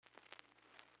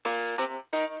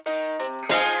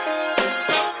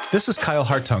This is Kyle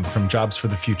Hartung from Jobs for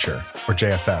the Future, or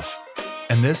JFF,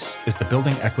 and this is the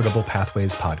Building Equitable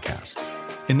Pathways podcast.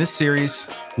 In this series,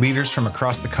 leaders from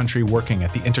across the country working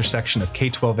at the intersection of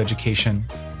K-12 education,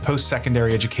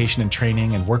 post-secondary education and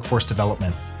training, and workforce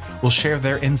development will share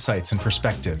their insights and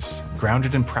perspectives,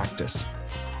 grounded in practice,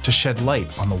 to shed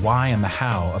light on the why and the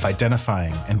how of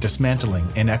identifying and dismantling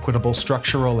inequitable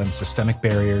structural and systemic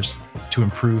barriers to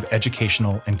improve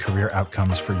educational and career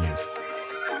outcomes for youth.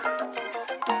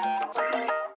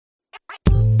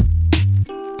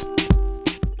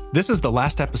 This is the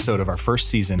last episode of our first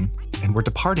season, and we're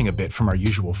departing a bit from our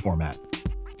usual format.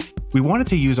 We wanted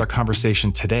to use our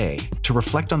conversation today to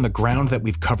reflect on the ground that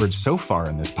we've covered so far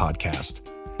in this podcast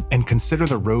and consider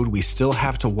the road we still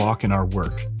have to walk in our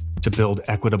work to build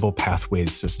equitable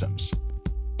pathways systems.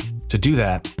 To do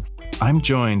that, I'm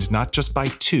joined not just by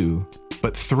two,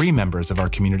 but three members of our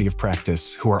community of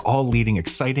practice who are all leading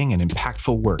exciting and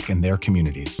impactful work in their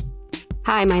communities.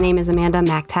 Hi, my name is Amanda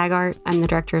Mack-Taggart. I'm the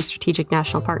Director of Strategic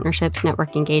National Partnerships,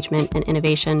 Network Engagement, and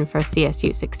Innovation for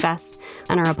CSU Success,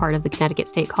 and are a part of the Connecticut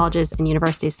State Colleges and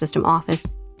Universities System Office.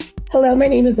 Hello, my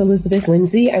name is Elizabeth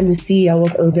Lindsay. I'm the CEO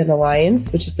of Urban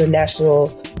Alliance, which is a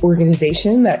national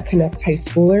organization that connects high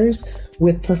schoolers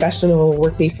with professional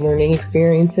work-based learning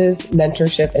experiences,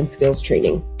 mentorship, and skills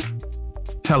training.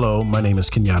 Hello, my name is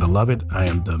Kenyatta Lovett. I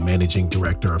am the Managing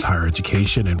Director of Higher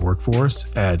Education and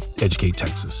Workforce at Educate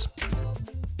Texas.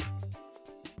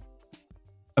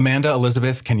 Amanda,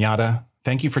 Elizabeth, Kenyatta,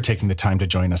 thank you for taking the time to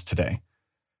join us today.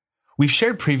 We've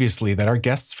shared previously that our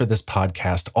guests for this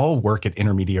podcast all work at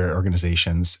intermediary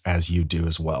organizations, as you do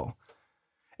as well.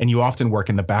 And you often work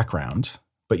in the background,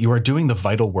 but you are doing the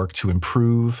vital work to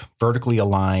improve, vertically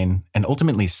align, and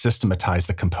ultimately systematize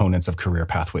the components of career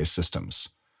pathways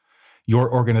systems.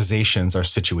 Your organizations are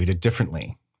situated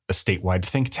differently: a statewide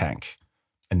think tank,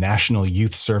 a national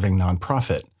youth-serving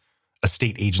nonprofit, a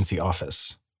state agency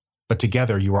office. But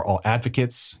together, you are all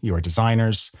advocates, you are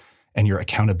designers, and you're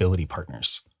accountability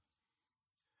partners.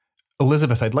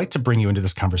 Elizabeth, I'd like to bring you into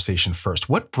this conversation first.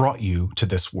 What brought you to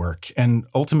this work? And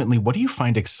ultimately, what do you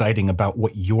find exciting about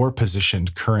what you're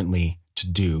positioned currently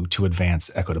to do to advance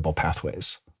equitable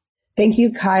pathways? Thank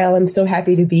you, Kyle. I'm so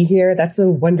happy to be here. That's a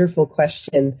wonderful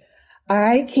question.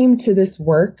 I came to this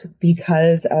work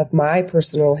because of my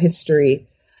personal history.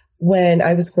 When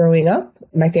I was growing up,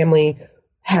 my family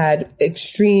had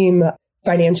extreme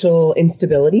financial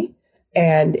instability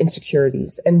and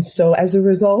insecurities. And so as a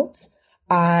result,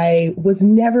 I was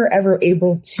never, ever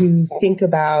able to think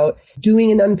about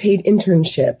doing an unpaid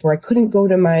internship, or I couldn't go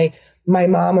to my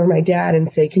mom or my dad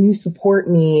and say, can you support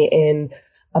me in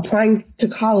applying to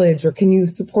college, or can you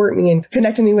support me in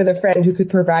connecting me with a friend who could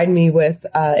provide me with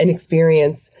an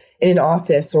experience in an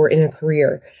office or in a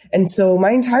career. And so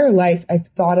my entire life, I've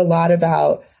thought a lot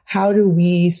about how do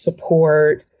we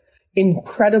support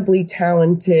incredibly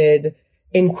talented,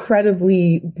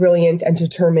 incredibly brilliant and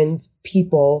determined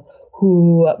people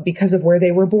who, because of where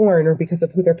they were born or because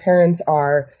of who their parents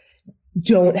are,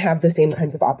 don't have the same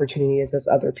kinds of opportunities as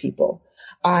other people.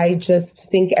 I just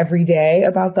think every day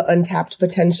about the untapped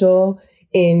potential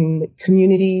in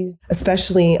communities,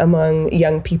 especially among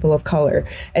young people of color.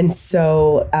 And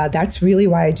so that's really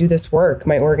why I do this work.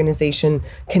 My organization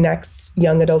connects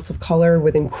young adults of color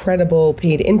with incredible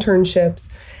paid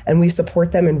internships, and we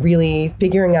support them in really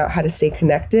figuring out how to stay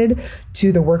connected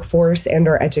to the workforce and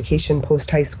our education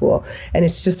post-high school. And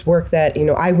it's just work that,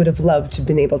 I would have loved to have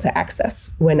been able to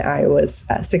access when I was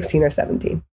 16 or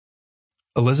 17.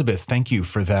 Elizabeth, thank you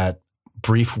for that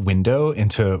brief window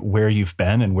into where you've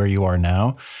been and where you are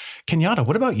now. Kenyatta,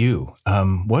 what about you?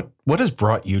 What has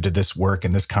brought you to this work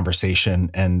and this conversation,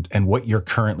 and what you're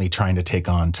currently trying to take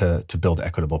on to build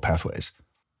equitable pathways?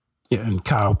 Yeah, and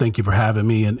Kyle, thank you for having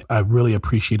me. And I really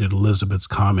appreciated Elizabeth's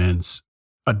comments.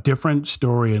 A different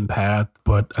story and path,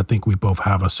 but I think we both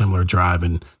have a similar drive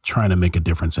in trying to make a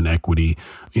difference in equity.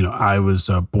 I was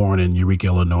born in Eureka,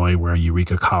 Illinois, where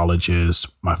Eureka College is.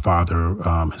 My father,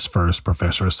 his first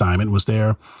professor assignment was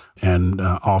there. And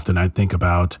often I think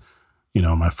about,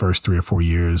 my first 3 or 4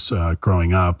 years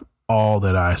growing up, all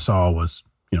that I saw was,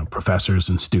 professors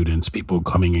and students, people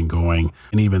coming and going.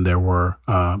 And even there were,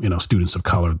 students of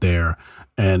color there,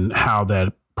 and how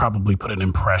that probably put an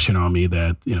impression on me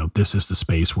that, this is the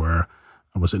space where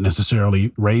I wasn't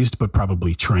necessarily raised, but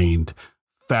probably trained.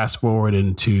 Fast forward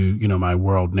into, my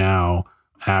world now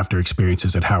after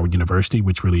experiences at Howard University,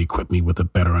 which really equipped me with a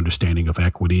better understanding of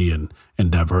equity and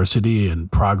diversity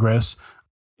and progress.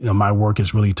 My work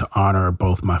is really to honor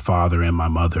both my father and my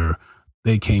mother.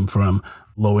 They came from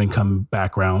low-income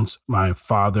backgrounds. My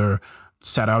father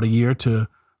sat out a year to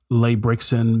lay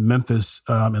bricks in Memphis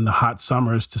in the hot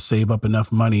summers to save up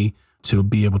enough money to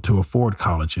be able to afford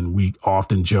college. And we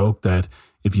often joke that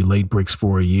if you laid bricks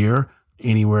for a year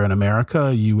anywhere in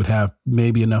America, you would have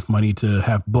maybe enough money to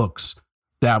have books.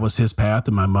 That was his path,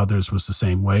 and my mother's was the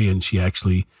same way. And she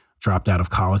actually dropped out of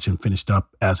college and finished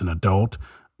up as an adult.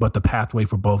 But the pathway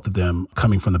for both of them,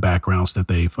 coming from the backgrounds that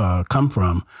they've come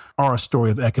from, are a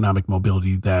story of economic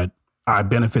mobility that I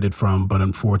benefited from. But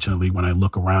unfortunately, when I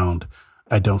look around,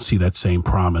 I don't see that same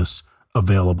promise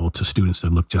available to students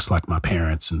that look just like my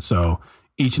parents. And so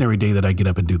each and every day that I get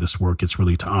up and do this work, it's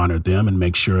really to honor them and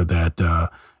make sure that,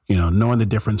 knowing the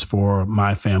difference for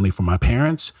my family, for my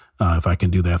parents, if I can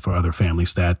do that for other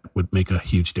families, that would make a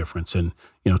huge difference. And,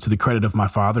 to the credit of my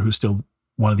father, who's still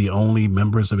one of the only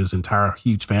members of his entire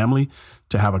huge family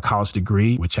to have a college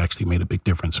degree, which actually made a big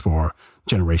difference for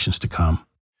generations to come.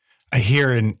 I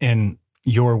hear in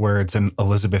your words, and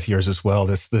Elizabeth, yours as well,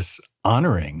 this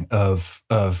honoring of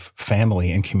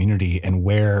family and community and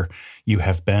where you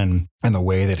have been and the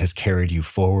way that has carried you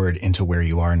forward into where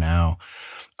you are now.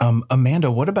 Amanda,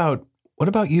 what about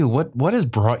you? What has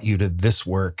brought you to this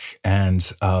work and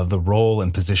the role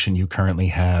and position you currently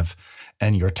have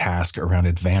and your task around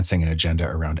advancing an agenda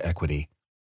around equity?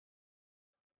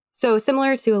 So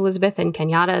similar to Elizabeth and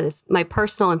Kenyatta, my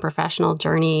personal and professional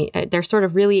journey, they're sort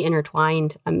of really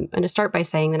intertwined. I'm going to start by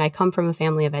saying that I come from a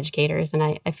family of educators, and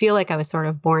I feel like I was sort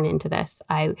of born into this.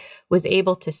 I was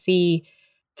able to see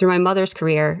through my mother's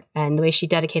career and the way she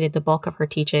dedicated the bulk of her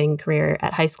teaching career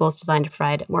at high schools designed to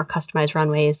provide more customized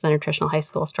runways than a traditional high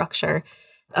school structure,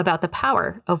 about the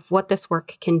power of what this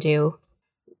work can do,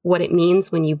 what it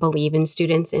means when you believe in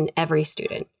students, in every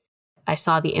student. I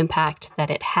saw the impact that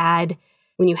it had.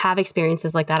 When you have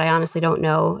experiences like that, I honestly don't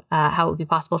know how it would be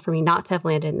possible for me not to have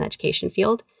landed in the education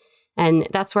field. And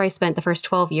that's where I spent the first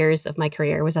 12 years of my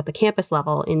career, was at the campus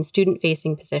level in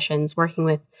student-facing positions, working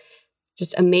with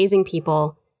just amazing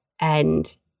people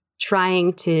and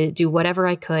trying to do whatever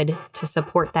I could to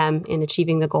support them in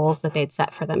achieving the goals that they'd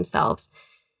set for themselves.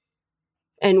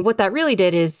 And what that really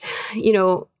did is,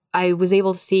 I was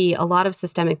able to see a lot of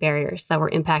systemic barriers that were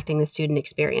impacting the student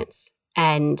experience.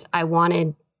 And I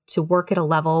wanted to work at a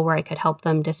level where I could help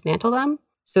them dismantle them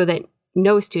so that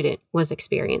no student was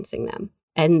experiencing them.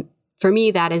 And for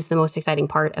me, that is the most exciting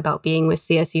part about being with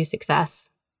CSU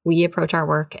Success. We approach our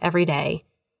work every day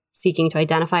seeking to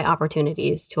identify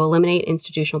opportunities to eliminate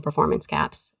institutional performance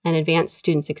gaps and advance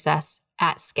student success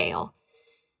at scale.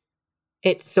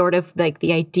 It's sort of like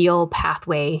the ideal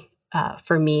pathway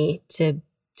for me to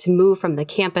move from the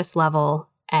campus level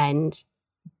and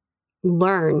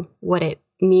learn what it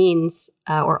means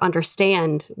or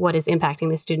understand what is impacting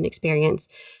the student experience,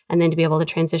 and then to be able to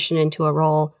transition into a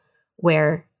role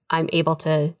where I'm able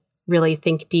to really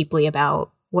think deeply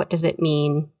about what does it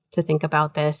mean to think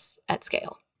about this at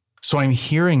scale. So I'm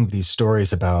hearing these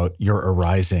stories about your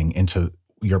arising into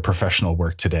your professional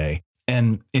work today.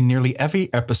 And in nearly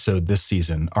every episode this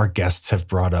season, our guests have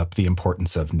brought up the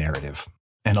importance of narrative.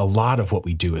 And a lot of what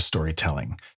we do is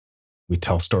storytelling. We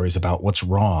tell stories about what's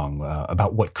wrong,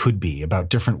 about what could be, about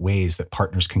different ways that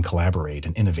partners can collaborate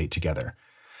and innovate together.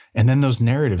 And then those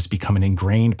narratives become an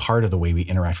ingrained part of the way we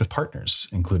interact with partners,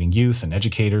 including youth and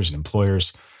educators and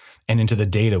employers, and into the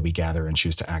data we gather and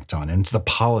choose to act on, and into the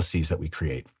policies that we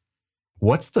create.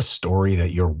 What's the story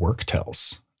that your work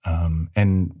tells?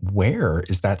 And where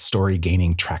is that story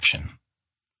gaining traction?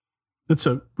 That's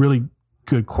a really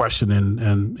good question,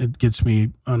 and it gives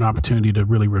me an opportunity to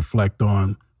really reflect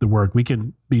on the work. We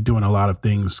can be doing a lot of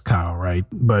things, Kyle, right?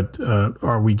 But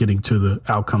are we getting to the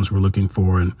outcomes we're looking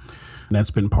for? And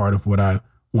that's been part of what I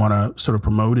want to sort of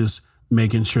promote, is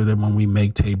making sure that when we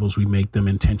make tables, we make them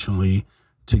intentionally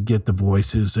to get the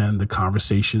voices and the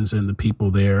conversations and the people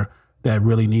there that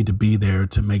really need to be there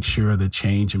to make sure that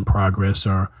change and progress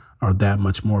are that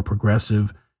much more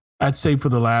progressive. I'd say for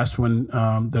the last one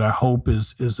that I hope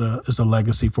is a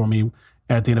legacy for me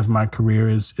at the end of my career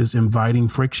is inviting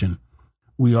friction.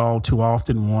 We all too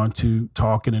often want to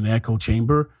talk in an echo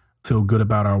chamber, feel good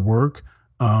about our work,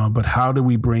 but how do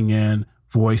we bring in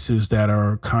voices that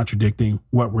are contradicting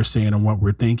what we're saying and what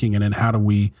we're thinking, and then how do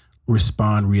we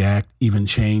respond, react, even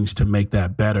change to make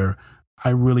that better? I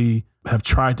really have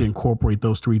tried to incorporate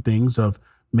those three things of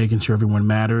making sure everyone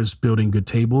matters, building good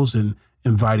tables, and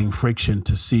inviting friction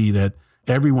to see that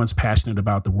everyone's passionate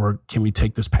about the work. Can we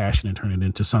take this passion and turn it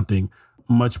into something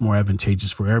much more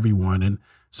advantageous for everyone? And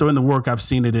so in the work, I've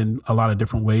seen it in a lot of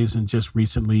different ways. And just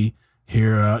recently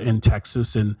here in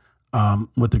Texas and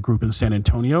with the group in San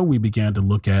Antonio, we began to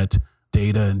look at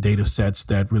data and data sets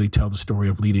that really tell the story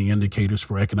of leading indicators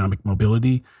for economic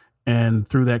mobility. And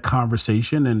through that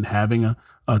conversation and having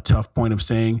a a tough point of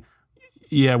saying,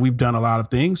 yeah, we've done a lot of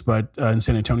things, but in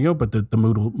San Antonio, but the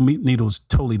needle is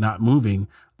totally not moving.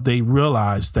 They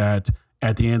realize that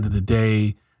at the end of the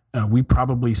day, we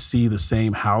probably see the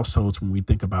same households when we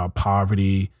think about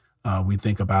poverty. We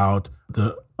think about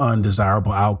the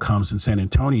undesirable outcomes in San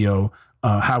Antonio.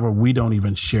 However, we don't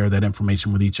even share that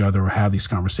information with each other or have these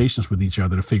conversations with each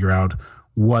other to figure out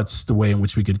what's the way in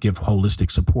which we could give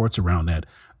holistic supports around that.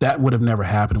 That would have never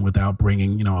happened without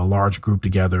bringing, a large group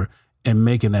together and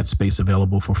making that space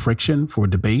available for friction, for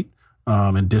debate,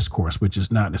 and discourse, which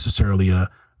is not necessarily a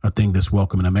thing that's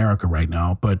welcome in America right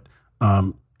now. But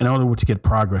in order to get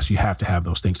progress, you have to have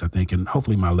those things, I think. And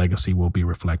hopefully my legacy will be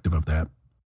reflective of that.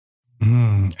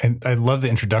 And I love the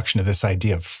introduction of this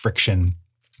idea of friction,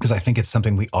 because I think it's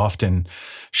something we often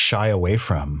shy away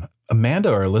from.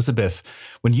 Amanda or Elizabeth,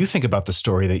 when you think about the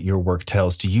story that your work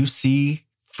tells, do you see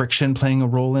friction playing a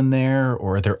role in there,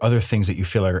 or are there other things that you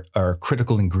feel are a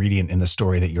critical ingredient in the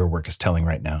story that your work is telling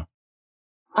right now?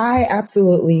 I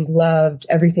absolutely loved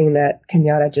everything that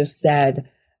Kenyatta just said.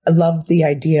 I loved the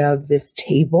idea of this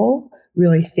table,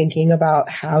 really thinking about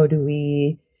how do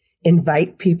we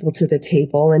invite people to the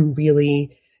table and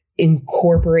really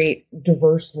incorporate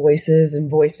diverse voices and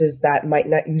voices that might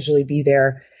not usually be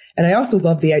there. And I also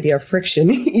love the idea of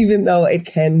friction, even though it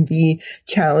can be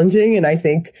challenging. And I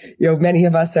think, many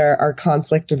of us are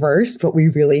conflict averse, but we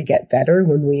really get better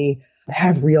when we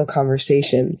have real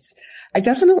conversations. I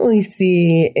definitely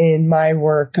see in my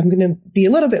work, I'm going to be a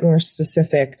little bit more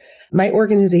specific. My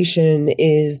organization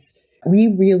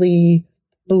we really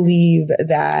believe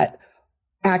that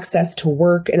access to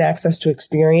work and access to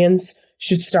experience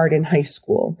should start in high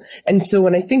school. And so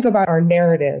when I think about our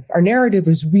narrative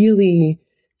is really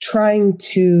trying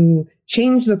to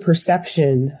change the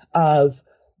perception of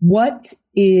what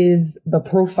is the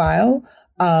profile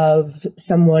of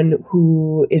someone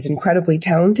who is incredibly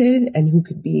talented and who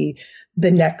could be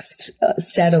the next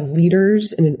set of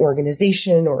leaders in an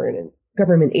organization or in a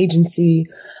government agency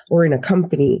or in a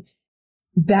company.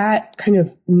 That kind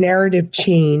of narrative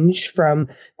change from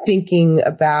thinking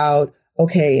about,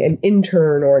 okay, an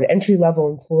intern or an entry-level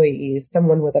employee,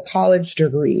 someone with a college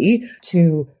degree,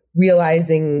 to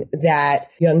realizing that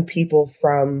young people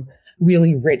from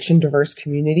really rich and diverse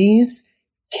communities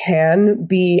can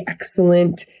be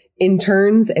excellent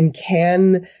interns and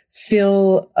can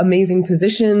fill amazing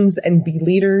positions and be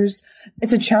leaders.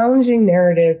 It's a challenging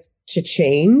narrative to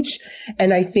change.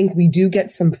 And I think we do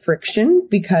get some friction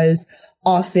because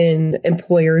often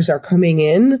employers are coming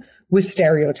in with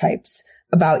stereotypes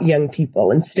about young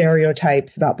people and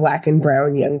stereotypes about Black and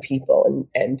brown young people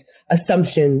and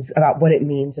assumptions about what it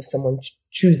means if someone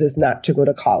chooses not to go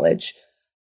to college.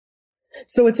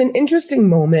 So it's an interesting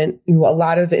moment. A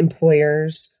lot of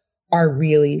employers are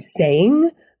really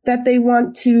saying that they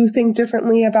want to think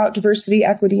differently about diversity,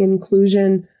 equity, and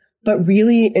inclusion. But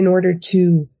really, in order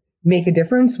to make a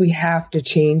difference, we have to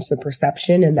change the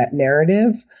perception and that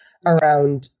narrative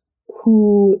around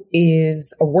who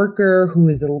is a worker, who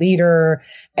is a leader,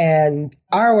 and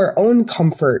our own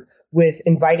comfort with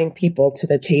inviting people to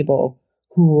the table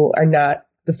who are not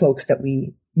the folks that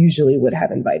we usually would have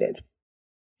invited.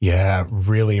 Yeah,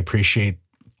 really appreciate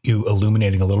you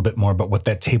illuminating a little bit more about what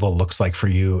that table looks like for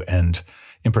you, and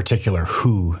in particular,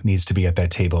 who needs to be at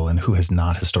that table and who has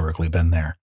not historically been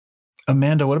there.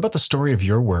 Amanda, what about the story of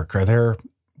your work?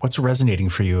 What's resonating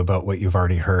for you about what you've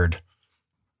already heard?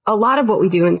 A lot of what we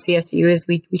do in CSU is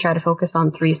we try to focus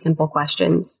on 3 simple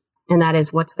questions. And that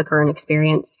is, what's the current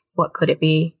experience? What could it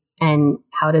be? And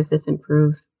how does this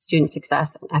improve student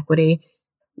success and equity?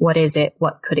 What is it?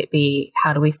 What could it be?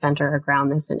 How do we center or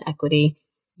ground this in equity?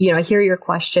 I hear your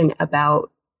question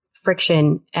about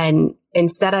friction. And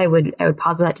instead, I would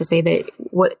posit that to say that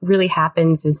what really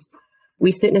happens is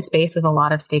we sit in a space with a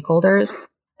lot of stakeholders,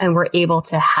 and we're able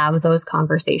to have those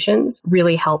conversations.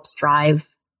 Really helps drive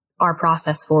our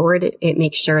process forward. It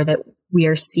makes sure that we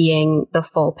are seeing the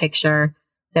full picture,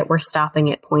 that we're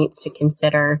stopping at points to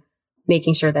consider,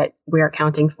 making sure that we are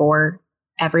accounting for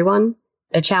everyone.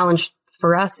 A challenge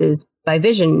for us is, by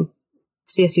vision,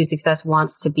 CSU Success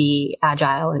wants to be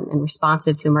agile and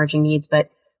responsive to emerging needs, but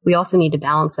we also need to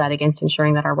balance that against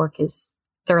ensuring that our work is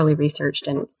thoroughly researched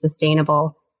and it's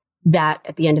sustainable. That,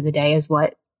 at the end of the day, is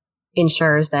what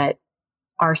ensures that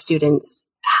our students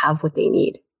have what they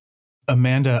need.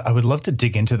 Amanda, I would love to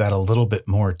dig into that a little bit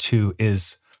more too.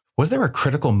 Was there a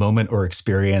critical moment or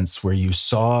experience where you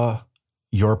saw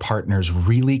your partners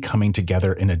really coming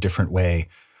together in a different way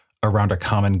around a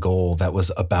common goal that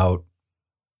was about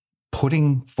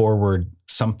putting forward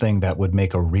something that would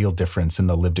make a real difference in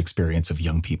the lived experience of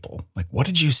young people? Like, what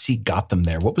did you see got them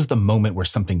there? What was the moment where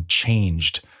something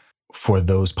changed for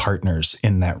those partners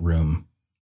in that room?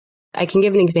 I can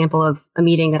give an example of a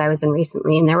meeting that I was in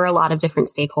recently, and there were a lot of different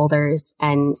stakeholders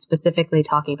and specifically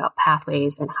talking about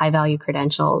pathways and high value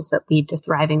credentials that lead to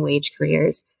thriving wage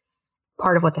careers.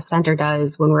 Part of what the center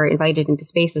does when we're invited into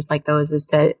spaces like those is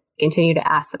to continue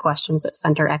to ask the questions that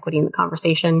center equity in the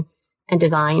conversation and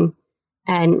design,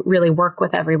 and really work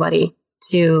with everybody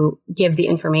to give the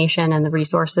information and the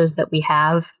resources that we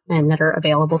have and that are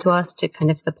available to us to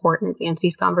kind of support and advance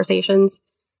these conversations.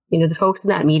 The folks in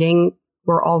that meeting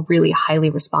were all really highly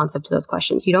responsive to those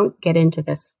questions. You don't get into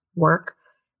this work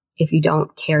if you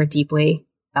don't care deeply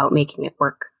about making it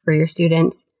work for your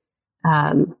students.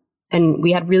 And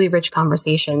we had really rich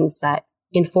conversations that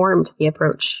informed the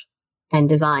approach and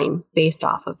design based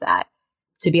off of that,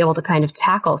 to be able to kind of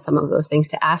tackle some of those things,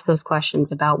 to ask those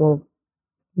questions about, well,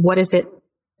 what is it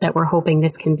that we're hoping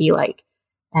this can be like?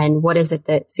 And what is it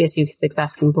that CSU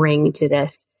Success can bring to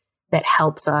this that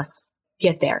helps us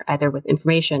get there, either with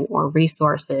information or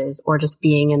resources or just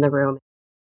being in the room?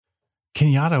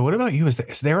 Kenyatta, what about you? Is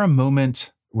there a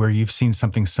moment where you've seen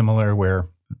something similar where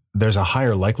there's a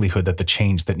higher likelihood that the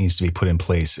change that needs to be put in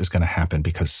place is going to happen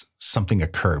because something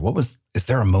occurred? Is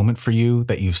there a moment for you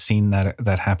that you've seen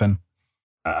that happen?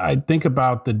 I think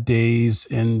about the days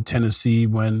in Tennessee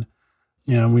when,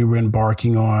 we were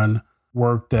embarking on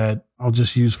work that I'll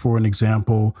just use for an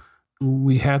example.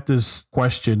 We had this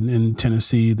question in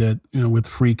Tennessee that, with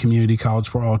free community college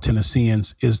for all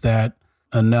Tennesseans, is that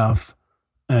enough?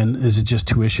 And is it just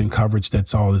tuition coverage?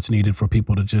 That's all that's needed for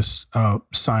people to just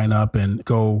sign up and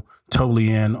go totally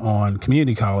in on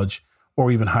community college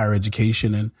or even higher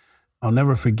education. And I'll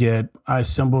never forget, I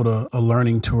assembled a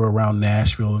learning tour around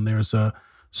Nashville, and there's a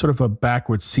sort of a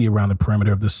backward sea around the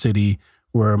perimeter of the city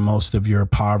where most of your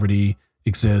poverty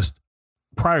exists.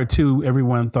 Prior to,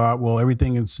 everyone thought, well,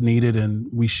 everything is needed and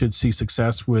we should see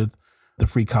success with the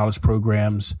free college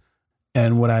programs.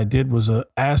 And what I did was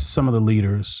ask some of the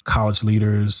leaders, college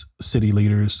leaders, city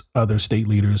leaders, other state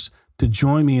leaders, to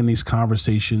join me in these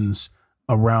conversations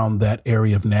around that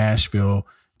area of Nashville,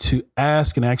 to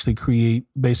ask and actually create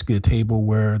basically a table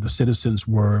where the citizens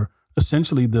were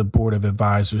essentially the board of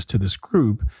advisors to this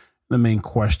group. The main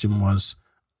question was,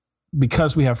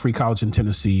 because we have free college in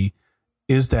Tennessee,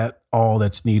 is that all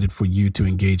that's needed for you to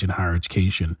engage in higher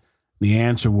education? The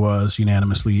answer was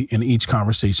unanimously in each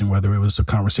conversation, whether it was a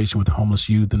conversation with homeless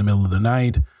youth in the middle of the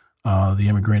night, the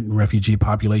immigrant and refugee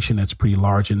population that's pretty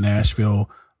large in Nashville,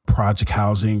 project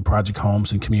housing, project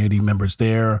homes, and community members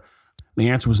there. The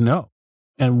answer was no.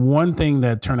 And one thing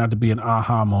that turned out to be an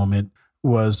aha moment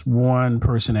was one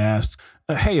person asked,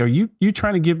 hey, are you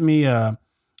trying to give me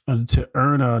to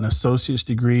earn an associate's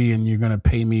degree and you're going to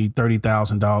pay me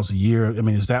 $30,000 a year? I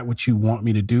mean, is that what you want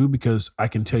me to do? Because I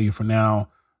can tell you for now,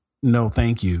 no,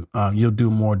 thank you. You'll do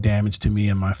more damage to me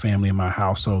and my family and my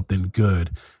household than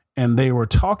good. And they were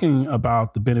talking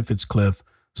about the benefits cliff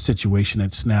situation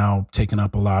that's now taken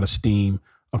up a lot of steam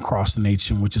across the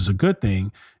nation, which is a good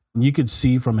thing. You could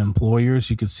see from employers,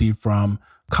 you could see from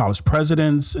college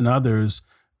presidents and others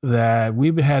that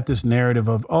we've had this narrative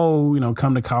of,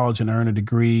 come to college and earn a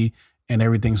degree and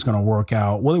everything's going to work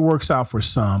out. Well, it works out for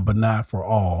some, but not for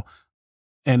all.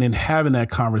 And in having that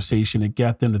conversation, it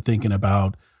got them to thinking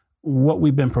about what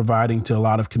we've been providing to a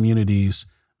lot of communities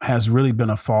has really been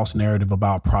a false narrative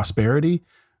about prosperity.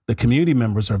 The community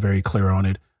members are very clear on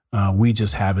it. We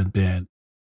just haven't been.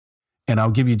 And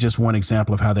I'll give you just one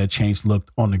example of how that change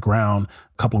looked on the ground.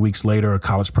 A couple of weeks later, a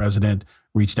college president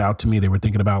reached out to me. They were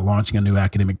thinking about launching a new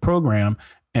academic program,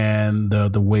 and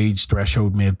the wage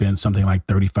threshold may have been something like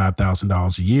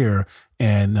 $35,000 a year.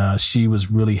 And she was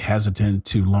really hesitant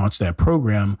to launch that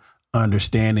program,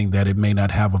 understanding that it may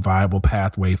not have a viable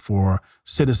pathway for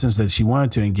citizens that she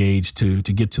wanted to engage to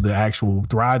get to the actual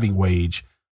thriving wage.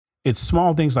 It's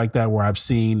small things like that where I've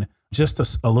seen just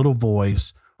a little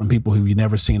voice from people who you've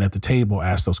never seen at the table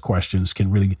ask those questions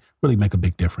can really, really make a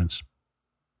big difference.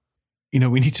 We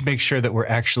need to make sure that we're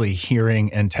actually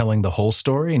hearing and telling the whole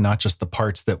story, not just the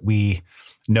parts that we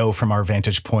know from our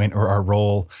vantage point or our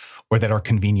role or that are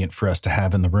convenient for us to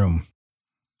have in the room.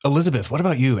 Elizabeth, what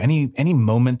about you? Any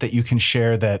moment that you can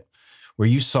share that where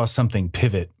you saw something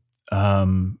pivot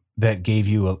that gave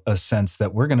you a sense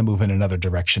that we're going to move in another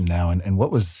direction now? And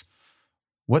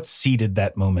what seeded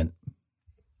that moment?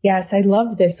 Yes, I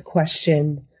love this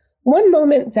question. One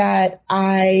moment that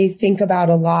I think about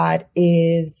a lot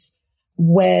is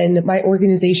when my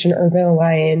organization, Urban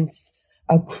Alliance,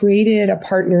 created a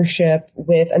partnership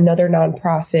with another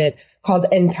nonprofit called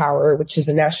NPower, which is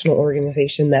a national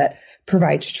organization that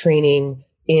provides training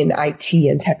in IT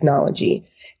and technology.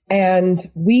 And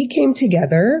we came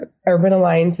together. Urban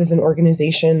Alliance is an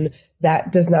organization that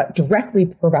does not directly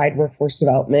provide workforce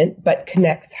development, but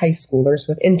connects high schoolers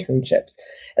with internships.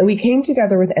 And we came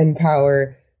together with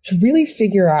NPower to really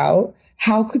figure out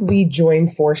how could we join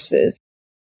forces.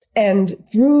 And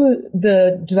through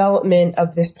the development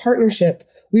of this partnership,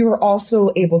 we were also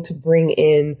able to bring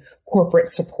in corporate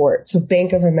support. So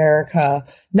Bank of America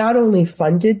not only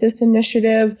funded this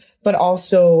initiative, but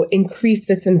also increased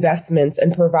its investments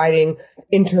in providing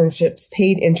internships,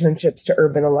 paid internships to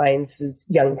Urban Alliance's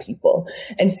young people.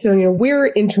 And so, we're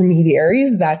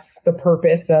intermediaries. That's the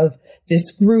purpose of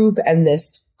this group and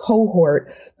this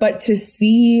cohort. But to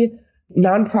see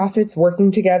nonprofits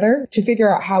working together to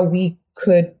figure out how we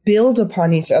could build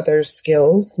upon each other's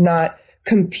skills, not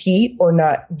compete or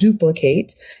not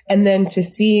duplicate. And then to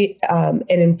see an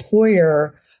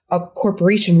employer, a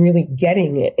corporation really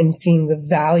getting it and seeing the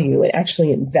value and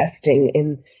actually investing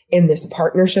in this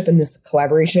partnership and this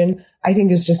collaboration, I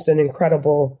think is just an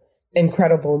incredible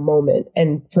moment.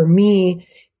 And for me,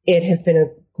 it has been a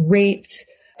great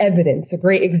evidence, a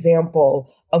great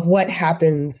example of what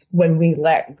happens when we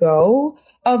let go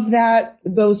of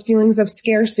those feelings of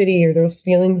scarcity or those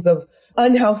feelings of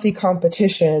unhealthy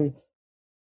competition.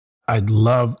 I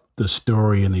love the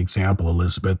story and the example,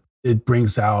 Elizabeth. It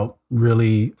brings out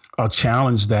really a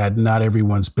challenge that not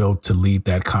everyone's built to lead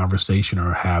that conversation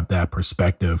or have that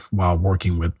perspective while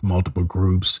working with multiple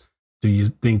groups. Do you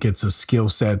think it's a skill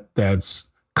set that's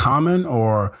common,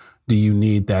 or do you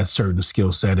need that certain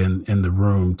skill set in the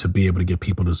room to be able to get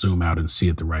people to zoom out and see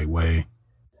it the right way?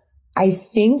 I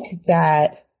think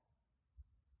that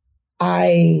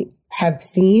I have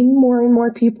seen more and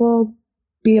more people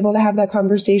be able to have that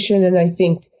conversation. And I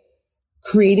think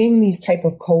creating these type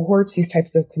of cohorts, these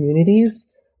types of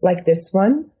communities like this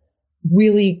one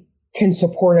really can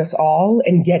support us all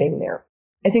in getting there.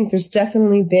 I think there's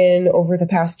definitely been over the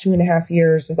past 2.5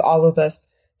 years with all of us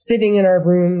sitting in our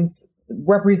rooms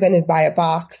represented by a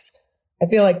box. I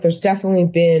feel like there's definitely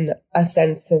been a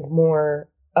sense of more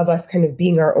of us kind of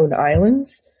being our own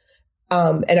islands.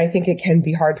 And I think it can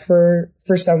be hard for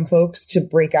some folks to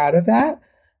break out of that.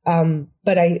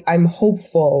 But I'm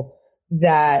hopeful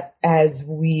that as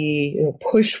we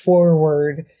push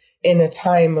forward in a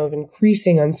time of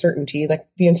increasing uncertainty, like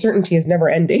the uncertainty is never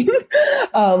ending,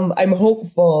 I'm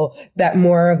hopeful that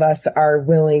more of us are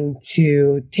willing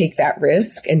to take that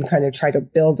risk and kind of try to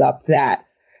build up that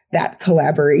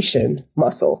collaboration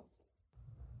muscle.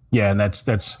 Yeah, and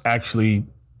that's actually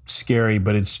scary,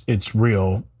 but it's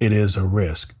real. It is a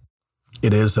risk.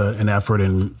 It is an effort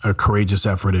and a courageous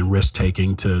effort and risk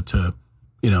taking to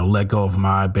let go of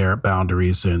my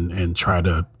boundaries and try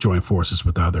to join forces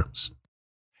with others.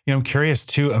 I'm curious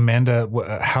too, Amanda,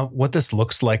 what this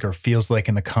looks like or feels like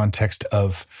in the context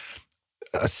of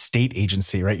a state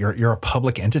agency, right? You're a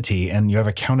public entity and you have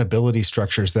accountability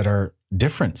structures that are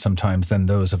different sometimes than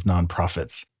those of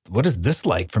nonprofits. What is this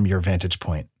like from your vantage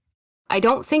point? I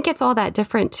don't think it's all that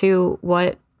different to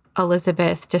what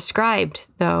Elizabeth described,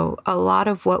 though. A lot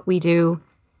of what we do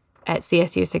at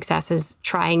CSU Success is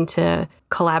trying to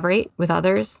collaborate with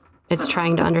others. It's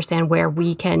trying to understand where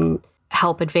we can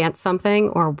help advance something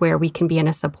or where we can be in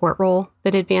a support role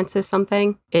that advances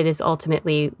something. It is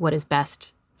ultimately what is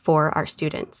best for our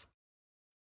students.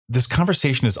 This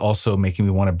conversation is also making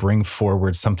me want to bring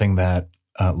forward something that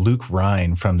Luke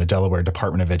Ryan from the Delaware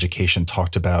Department of Education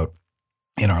talked about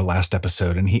in our last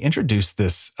episode. And he introduced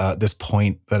this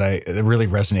point that really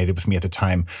resonated with me at the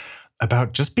time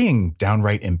about just being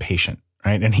downright impatient,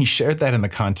 right? And he shared that in the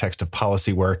context of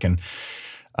policy work and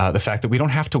the fact that we don't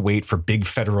have to wait for big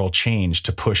federal change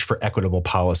to push for equitable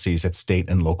policies at state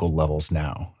and local levels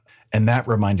now. And that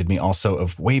reminded me also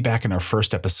of way back in our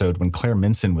first episode when Claire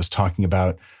Minson was talking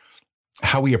about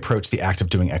how we approach the act of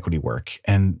doing equity work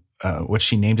and what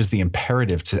she named as the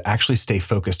imperative to actually stay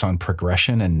focused on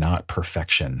progression and not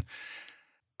perfection.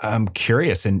 I'm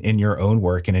curious, in your own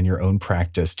work and in your own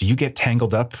practice, do you get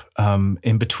tangled up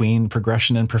in between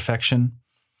progression and perfection?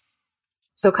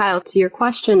 So Kyle, to your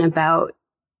question about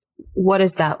what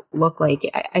does that look like?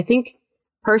 I think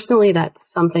personally,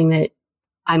 that's something that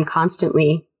I'm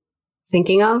constantly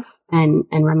thinking of and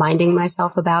reminding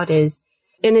myself about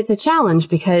and it's a challenge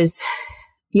because,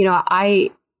 I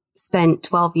spent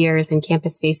 12 years in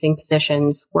campus-facing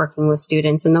positions working with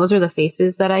students, and those are the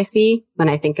faces that I see when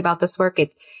I think about this work.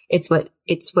 It's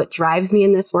what drives me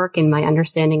in this work and my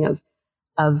understanding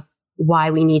of why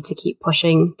we need to keep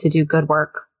pushing to do good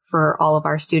work for all of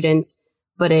our students.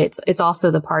 But it's also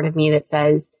the part of me that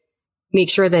says, make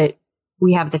sure that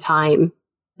we have the time,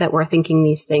 that we're thinking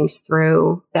these things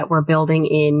through, that we're building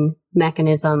in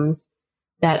mechanisms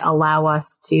that allow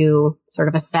us to sort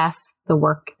of assess the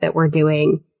work that we're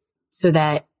doing so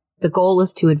that the goal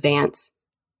is to advance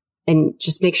and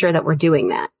just make sure that we're doing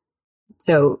that.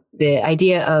 So the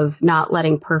idea of not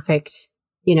letting perfect,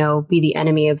 be the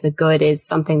enemy of the good is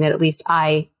something that at least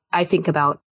I think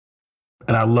about.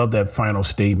 And I love that final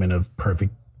statement of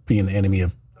perfect being the enemy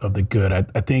of the good.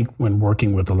 I think when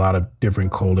working with a lot of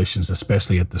different coalitions,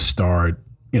 especially at the start,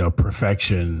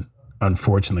 perfection,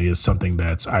 unfortunately, is something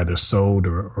that's either sold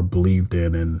or believed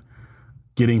in. And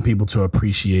getting people to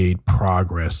appreciate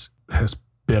progress has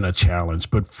been a challenge.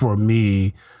 But for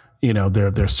me,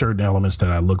 there are certain elements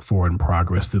that I look for in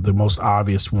progress. The most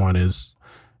obvious one is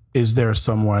there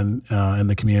someone in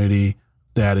the community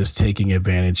that is taking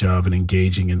advantage of and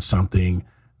engaging in something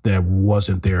that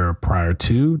wasn't there prior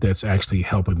to, that's actually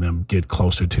helping them get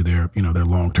closer to their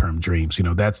long-term dreams.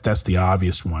 That's the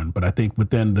obvious one. But I think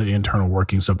within the internal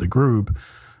workings of the group,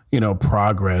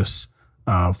 progress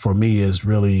for me is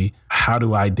really, how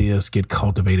do ideas get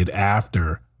cultivated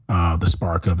after the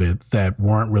spark of it that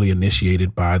weren't really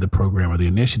initiated by the program or the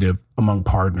initiative among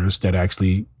partners that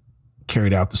actually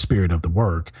carried out the spirit of the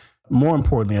work. More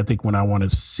importantly, I think when I want to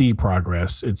see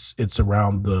progress, it's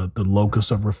around the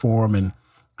locus of reform, and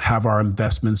have our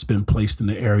investments been placed in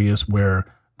the areas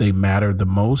where they matter the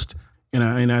most.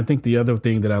 And I think the other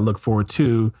thing that I look forward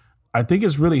to, I think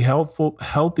it's really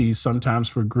healthy sometimes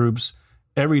for groups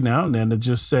every now and then to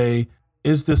just say,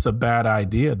 is this a bad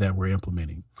idea that we're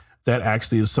implementing? That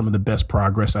actually is some of the best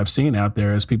progress I've seen out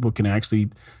there, as people can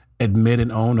actually admit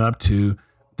and own up to,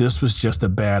 this was just a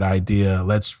bad idea.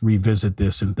 Let's revisit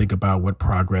this and think about what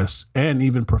progress and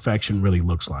even perfection really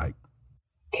looks like.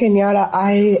 Kenyatta,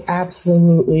 I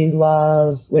absolutely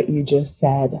love what you just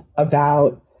said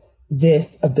about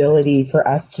this ability for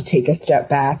us to take a step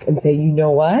back and say, you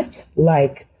know what,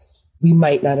 like, we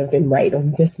might not have been right, or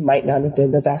this might not have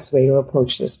been the best way to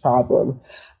approach this problem.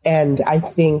 And I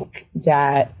think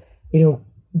that,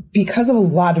 because of a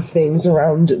lot of things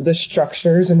around the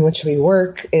structures in which we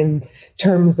work, in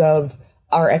terms of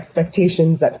our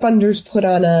expectations that funders put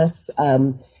on us,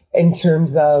 in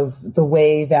terms of the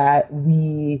way that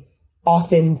we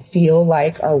often feel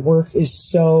like our work is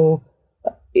so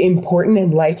important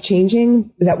and life-changing,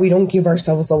 that we don't give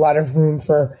ourselves a lot of room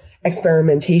for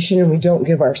experimentation, and we don't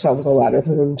give ourselves a lot of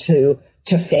room to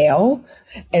fail.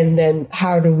 And then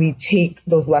how do we take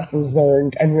those lessons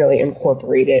learned and really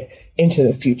incorporate it into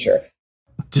the future?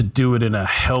 To do it in a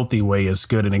healthy way is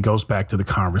good. And it goes back to the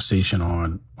conversation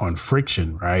on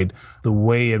friction, right? The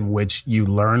way in which you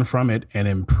learn from it and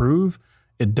improve,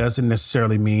 it doesn't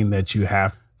necessarily mean that you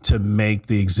have to make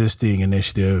the existing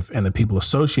initiative and the people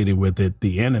associated with it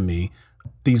the enemy.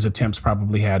 These attempts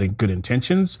probably had good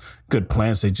intentions, good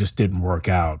plans, they just didn't work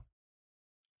out.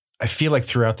 I feel like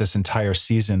throughout this entire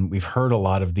season, we've heard a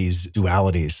lot of these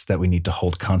dualities that we need to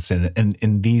hold constant. And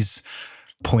in these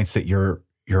points that you're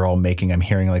all making, I'm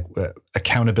hearing like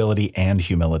accountability and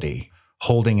humility,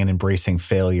 holding and embracing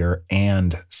failure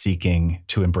and seeking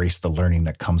to embrace the learning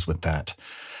that comes with that.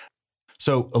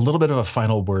 So a little bit of a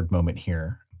final word moment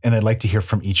here. And I'd like to hear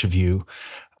from each of you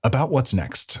about what's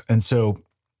next. And so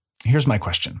here's my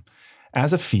question.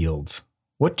 As a field,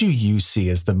 what do you see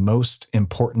as the most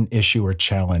important issue or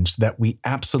challenge that we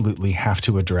absolutely have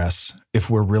to address if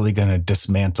we're really going to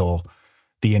dismantle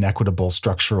the inequitable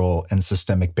structural and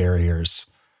systemic barriers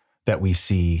that we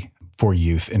see for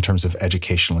youth in terms of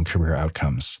educational and career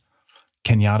outcomes?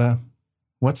 Kenyatta,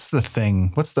 what's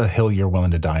the hill you're willing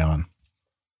to die on?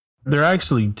 There are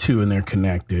actually two, and they're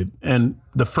connected. And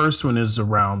the first one is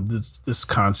around this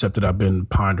concept that I've been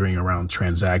pondering around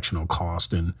transactional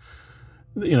cost. And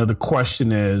the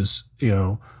question is,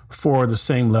 for the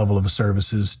same level of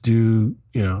services, do,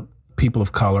 people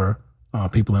of color,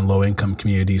 people in low income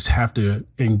communities have to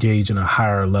engage in a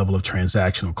higher level of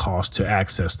transactional cost to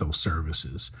access those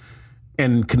services?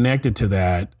 And connected to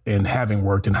that, and having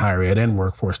worked in higher ed and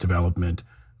workforce development,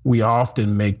 we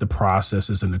often make the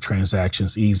processes and the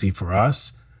transactions easy for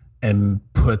us and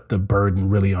put the burden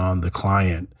really on the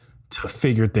client to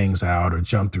figure things out or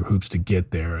jump through hoops to get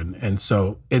there. And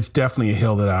so it's definitely a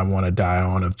hill that I want to die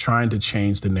on, of trying to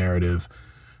change the narrative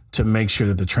to make sure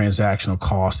that the transactional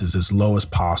cost is as low as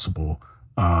possible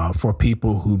for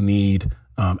people who need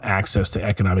access to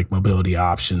economic mobility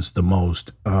options the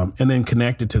most. And then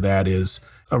connected to that is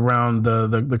around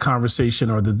the conversation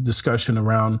or the discussion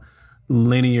around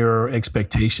linear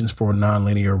expectations for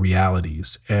nonlinear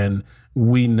realities. And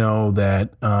we know that,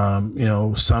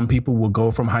 some people will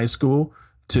go from high school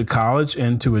to college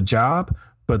and to a job,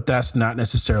 but that's not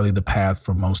necessarily the path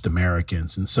for most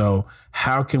Americans. And so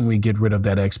how can we get rid of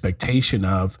that expectation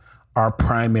of our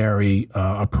primary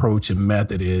approach and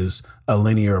method is a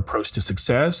linear approach to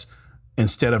success,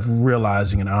 instead of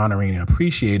realizing and honoring and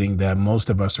appreciating that most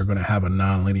of us are going to have a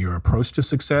nonlinear approach to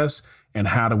success. And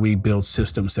how do we build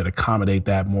systems that accommodate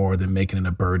that more than making it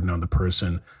a burden on the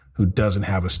person who doesn't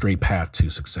have a straight path to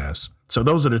success? So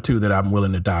those are the two that I'm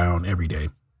willing to die on every day.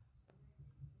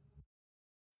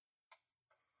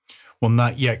 Well,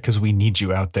 not yet, because we need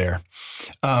you out there.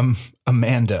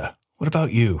 Amanda, what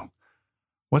about you?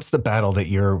 What's the battle that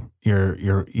you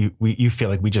feel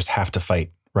like we just have to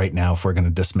fight right now if we're going to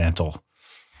dismantle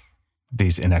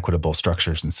these inequitable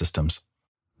structures and systems?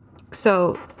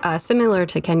 So similar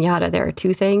to Kenyatta, there are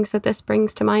two things that this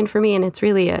brings to mind for me, and it's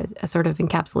really a sort of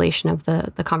encapsulation of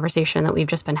the conversation that we've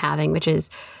just been having, which is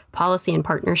policy and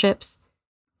partnerships.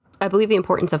 I believe the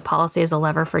importance of policy as a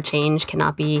lever for change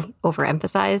cannot be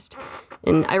overemphasized.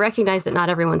 And I recognize that not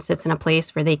everyone sits in a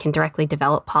place where they can directly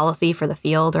develop policy for the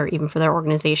field or even for their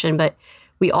organization, but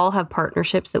we all have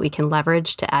partnerships that we can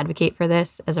leverage to advocate for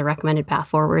this as a recommended path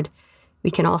forward.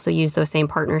 We can also use those same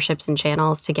partnerships and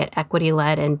channels to get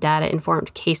equity-led and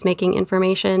data-informed case-making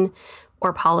information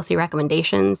or policy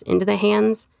recommendations into the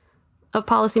hands of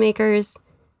policymakers.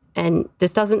 And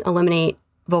this doesn't eliminate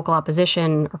vocal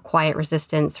opposition or quiet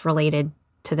resistance related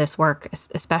to this work,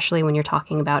 especially when you're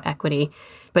talking about equity.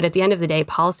 But at the end of the day,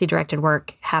 policy-directed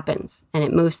work happens and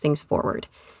it moves things forward.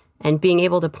 And being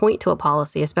able to point to a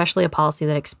policy, especially a policy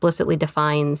that explicitly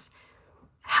defines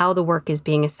how the work is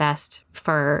being assessed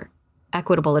for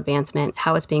equitable advancement,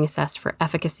 how it's being assessed for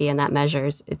efficacy in that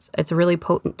measures, it's a really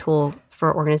potent tool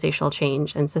for organizational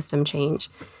change and system change.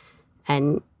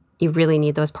 And you really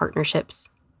need those partnerships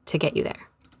to get you there.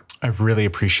 I really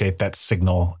appreciate that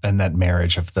signal and that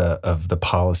marriage of the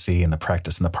policy and the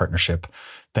practice and the partnership.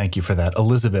 Thank you for that.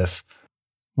 Elizabeth,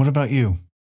 what about you?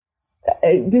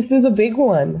 This is a big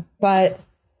one, but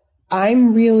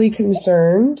I'm really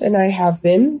concerned, and I have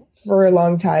been for a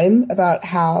long time, about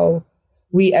how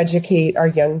we educate our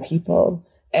young people.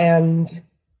 And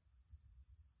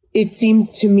it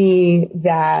seems to me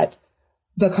that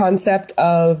the concept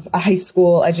of a high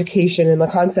school education and the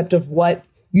concept of what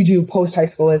you do post-high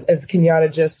school, as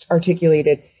Kenyatta just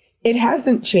articulated, it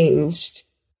hasn't changed.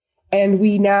 And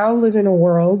we now live in a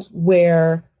world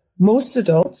where most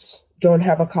adults don't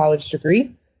have a college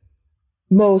degree.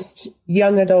 Most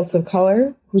young adults of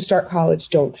color who start college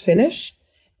don't finish.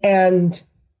 And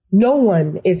no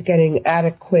one is getting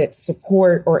adequate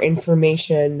support or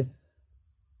information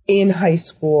in high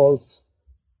schools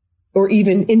or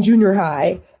even in junior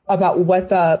high about what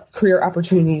the career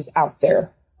opportunities out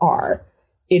there are.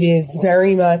 It is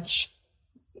very much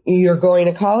you're going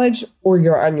to college or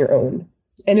you're on your own.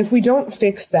 And if we don't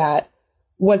fix that,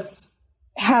 what's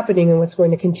happening and what's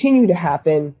going to continue to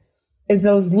happen is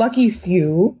those lucky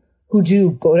few who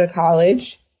do go to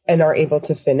college and are able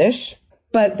to finish.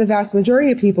 But the vast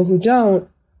majority of people who don't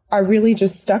are really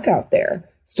just stuck out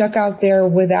there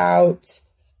without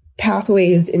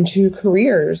pathways into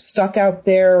careers, stuck out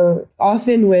there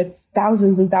often with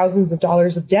thousands and thousands of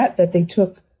dollars of debt that they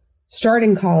took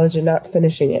starting college and not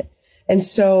finishing it. And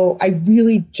so I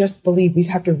really just believe we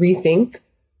have to rethink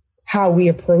how we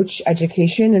approach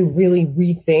education and really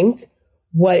rethink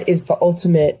what is the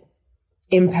ultimate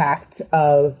impact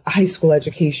of high school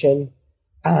education,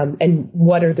 and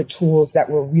what are the tools that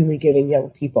we're really giving young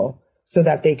people so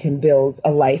that they can build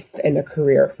a life and a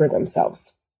career for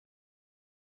themselves.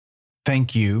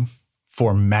 Thank you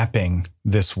for mapping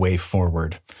this way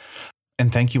forward.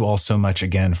 And thank you all so much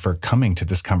again for coming to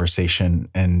this conversation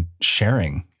and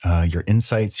sharing your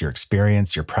insights, your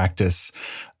experience, your practice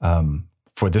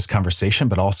for this conversation,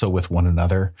 but also with one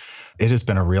another. It has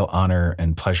been a real honor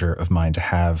and pleasure of mine to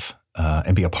have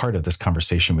and be a part of this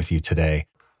conversation with you today.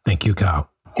 Thank you, Kyle.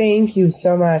 Thank you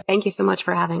so much. Thank you so much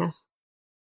for having us.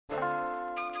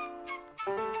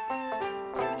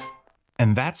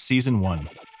 And that's season 1.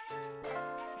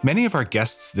 Many of our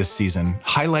guests this season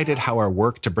highlighted how our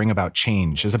work to bring about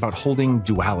change is about holding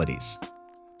dualities,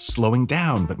 slowing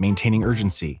down but maintaining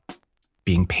urgency,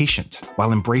 being patient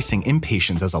while embracing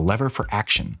impatience as a lever for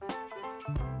action.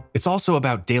 It's also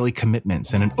about daily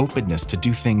commitments and an openness to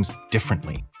do things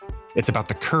differently. It's about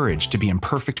the courage to be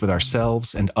imperfect with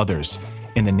ourselves and others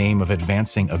in the name of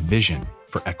advancing a vision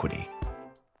for equity.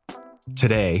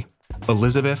 Today,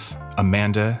 Elizabeth,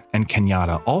 Amanda, and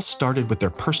Kenyatta all started with their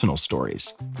personal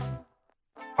stories.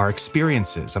 Our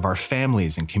experiences of our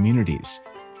families and communities,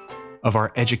 of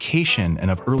our education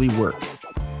and of early work,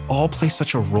 all play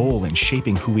such a role in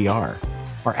shaping who we are,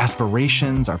 our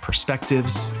aspirations, our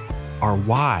perspectives, our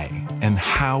why, and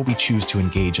how we choose to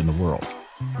engage in the world.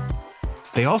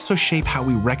 They also shape how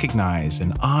we recognize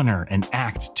and honor and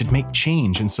act to make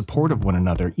change in support of one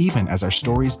another, even as our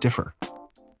stories differ.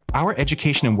 Our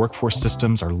education and workforce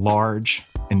systems are large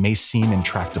and may seem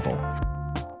intractable,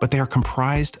 but they are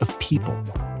comprised of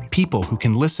people who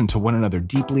can listen to one another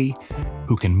deeply,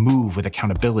 who can move with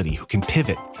accountability, who can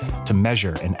pivot to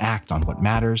measure and act on what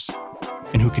matters,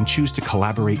 and who can choose to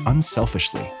collaborate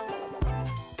unselfishly.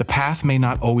 The path may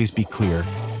not always be clear,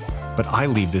 but I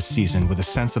leave this season with a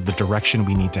sense of the direction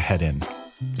we need to head in.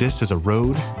 This is a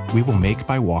road we will make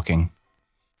by walking.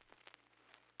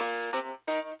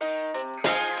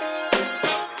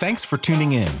 Thanks for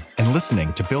tuning in and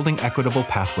listening to Building Equitable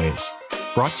Pathways,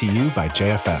 brought to you by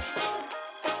JFF.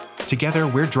 Together,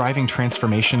 we're driving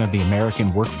transformation of the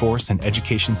American workforce and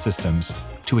education systems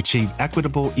to achieve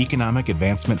equitable economic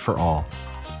advancement for all.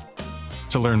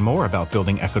 To learn more about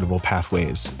Building Equitable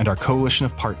Pathways and our coalition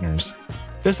of partners,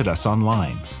 visit us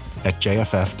online at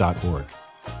jff.org.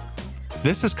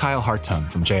 This is Kyle Hartung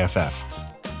from JFF,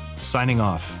 signing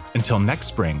off until next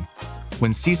spring,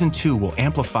 when Season 2 will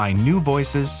amplify new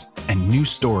voices and new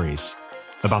stories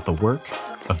about the work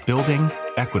of building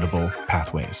equitable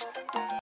pathways.